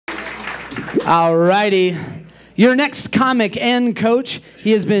Alrighty. Your next comic and coach,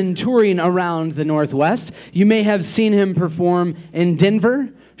 he has been touring around the Northwest. You may have seen him perform in Denver,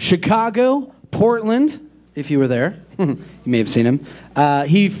 Chicago, Portland, if you were there. You may have seen him.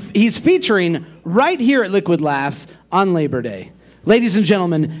 He's featuring right here at Liquid Laughs on Labor Day. Ladies and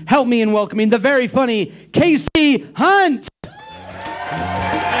gentlemen, help me in welcoming the very funny Casey Hunt.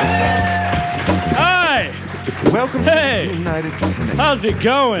 Hi. Welcome to the United States. How's it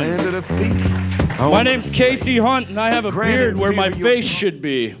going? Land of the feet. My name's Casey Hunt, and I have a beard where my face should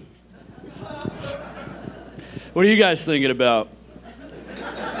be. What are you guys thinking about?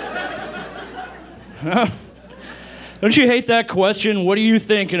 Huh? Don't you hate that question? What are you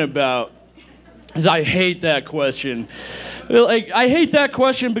thinking about? Because I hate that question. Like, I hate that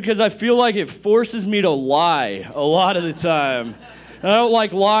question because I feel like it forces me to lie a lot of the time. And I don't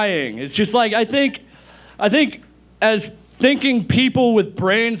like lying. It's just like, I think as thinking people with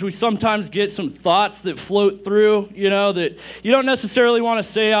brains, we sometimes get some thoughts that float through, you know, that you don't necessarily want to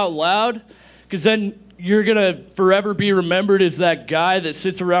say out loud, because then you're going to forever be remembered as that guy that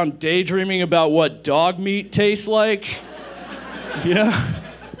sits around daydreaming about what dog meat tastes like. You know?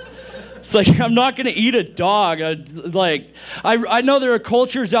 It's like, I'm not going to eat a dog. I know there are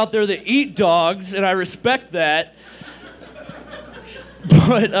cultures out there that eat dogs, and I respect that.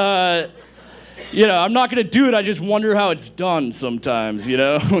 But, you know, I'm not going to do it. I just wonder how it's done sometimes, you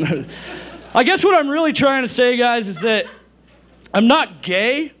know? I guess what I'm really trying to say, guys, is that I'm not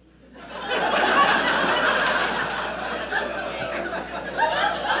gay.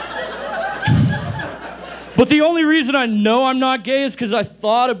 But the only reason I know I'm not gay is because I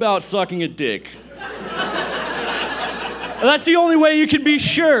thought about sucking a dick. And that's the only way you can be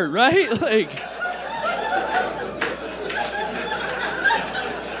sure, right? Like,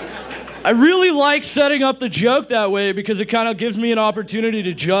 I really like setting up the joke that way because it kind of gives me an opportunity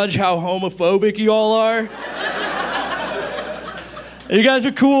to judge how homophobic you all are. You guys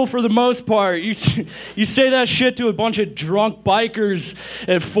are cool for the most part. You say that shit to a bunch of drunk bikers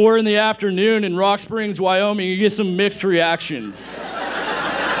at 4 in the afternoon in Rock Springs, Wyoming, you get some mixed reactions.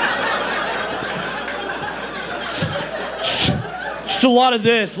 Just a lot of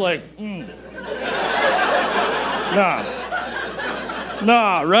this, like,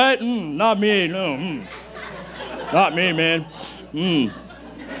 Nah, right? Not me, no. Not me, man.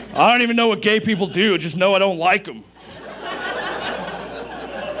 I don't even know what gay people do, I just know I don't like them.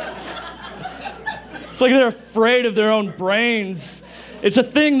 It's like they're afraid of their own brains. It's a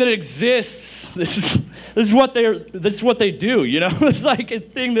thing that exists. This is what they do, you know? It's like a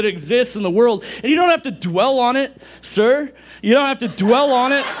thing that exists in the world. And you don't have to dwell on it, sir. You don't have to dwell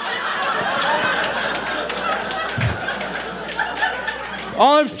on it.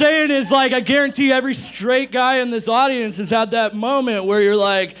 All I'm saying is, like, I guarantee every straight guy in this audience has had that moment where you're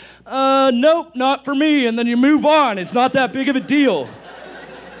like, nope, not for me, and then you move on. It's not that big of a deal.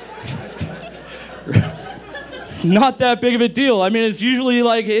 It's not that big of a deal. I mean, it's usually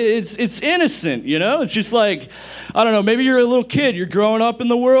like, it's innocent, you know? It's just like, I don't know, maybe you're a little kid, you're growing up in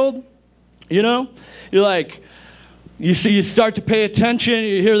the world, you know? You're like, you start to pay attention,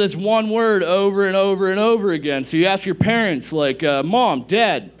 you hear this one word over and over and over again. So you ask your parents, like, Mom,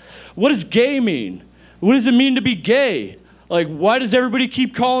 Dad, what does gay mean? What does it mean to be gay? Like, why does everybody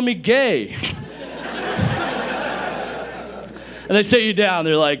keep calling me gay? And they sit you down,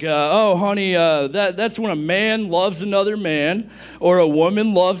 they're like, oh, honey, that's when a man loves another man, or a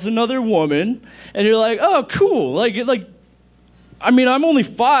woman loves another woman. And you're like, oh, cool. Like, I mean, I'm only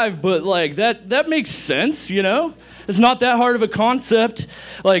 5, but like that makes sense, you know? It's not that hard of a concept.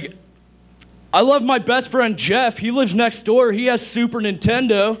 Like, I love my best friend Jeff. He lives next door. He has Super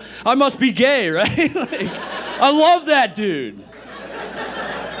Nintendo. I must be gay, right? Like, I love that dude.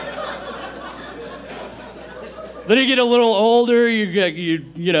 Then you get a little older.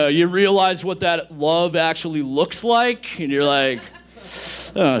 You realize what that love actually looks like, and you're like,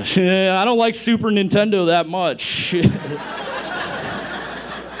 oh, I don't like Super Nintendo that much.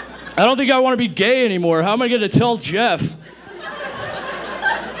 I don't think I want to be gay anymore. How am I going to tell Jeff?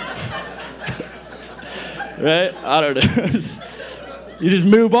 Right? I don't know. You just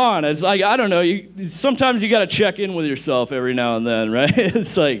move on. It's like, I don't know. Sometimes you got to check in with yourself every now and then, right?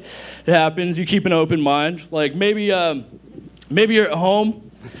 It's like, it happens. You keep an open mind. Like, maybe you're at home.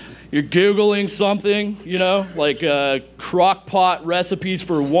 You're Googling something, you know, like crock pot recipes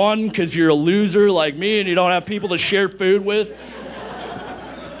for one because you're a loser like me and you don't have people to share food with.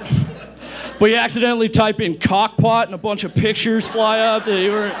 But you accidentally type in cock pot and a bunch of pictures fly up that you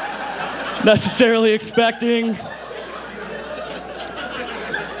weren't necessarily expecting.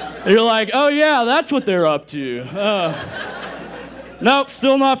 And you're like, oh yeah, that's what they're up to. Nope,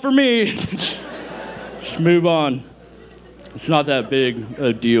 still not for me. move on. It's not that big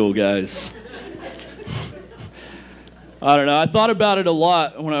a deal, guys. I don't know. I thought about it a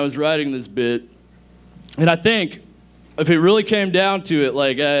lot when I was writing this bit, and I think if it really came down to it,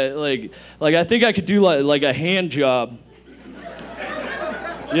 I think I could do like a hand job.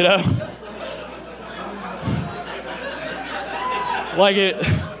 You know? Like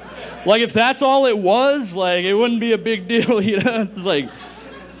if that's all it was, like it wouldn't be a big deal, you know? It's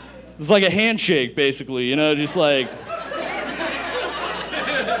like a handshake, basically, you know, just like.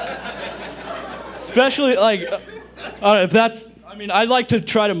 Especially like, I don't know if that's. I mean, I'd like to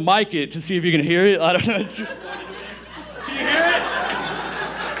try to mic it to see if you can hear it. I don't know. It's just. Can you hear it?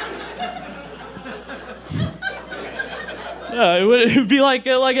 Yeah, it would be like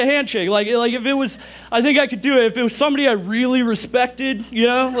a handshake. Like if it was, I think I could do it if it was somebody I really respected, you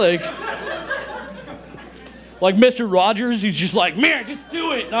know, like Mr. Rogers. He's just like, man, just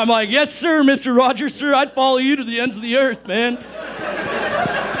do it. And I'm like, yes, sir, Mr. Rogers, sir. I'd follow you to the ends of the earth, man.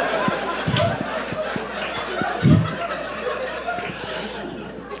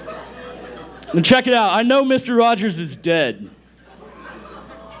 And check it out. I know Mr. Rogers is dead.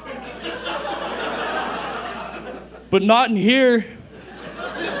 But not in here.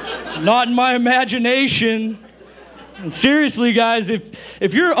 Not in my imagination. And seriously, guys,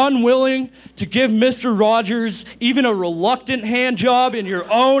 if you're unwilling to give Mr. Rogers even a reluctant hand job in your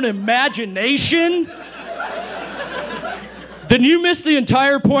own imagination, then you missed the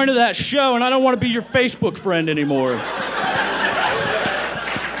entire point of that show, and I don't want to be your Facebook friend anymore.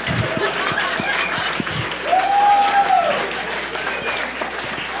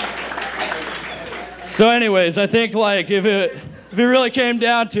 So anyways, I think like if it really came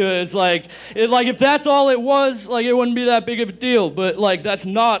down to it, it's like if that's all it was, like it wouldn't be that big of a deal. But like that's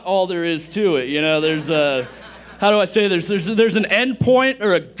not all there is to it. You know, there's a, how do I say, there's an end point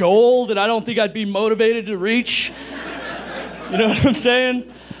or a goal that I don't think I'd be motivated to reach. You know what I'm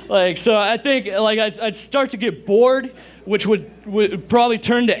saying? Like, so I think like I'd start to get bored, which would probably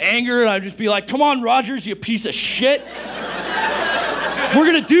turn to anger, and I'd just be like, come on, Rogers, you piece of shit. We're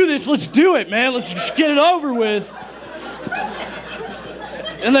gonna do this, let's do it, man. Let's just get it over with.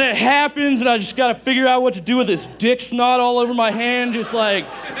 And then it happens, and I just gotta figure out what to do with this dick snot all over my hand, just like.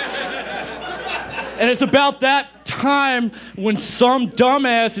 And it's about that time when some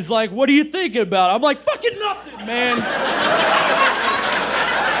dumbass is like, what are you thinking about? I'm like, fucking nothing, man.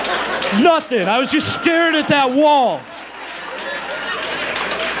 Nothing. I was just staring at that wall.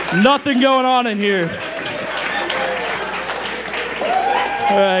 Nothing going on in here.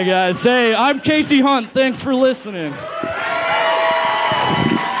 All right, guys. Hey, I'm Casey Hunt. Thanks for listening.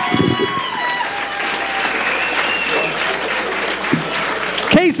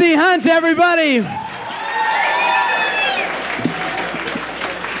 Casey Hunt, everybody.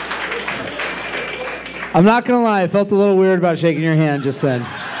 I'm not gonna lie, I felt a little weird about shaking your hand just then.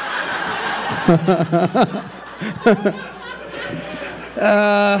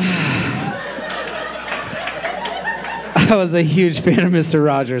 I was a huge fan of Mr.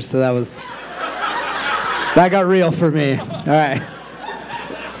 Rogers, so that got real for me. All right.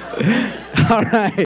 All right.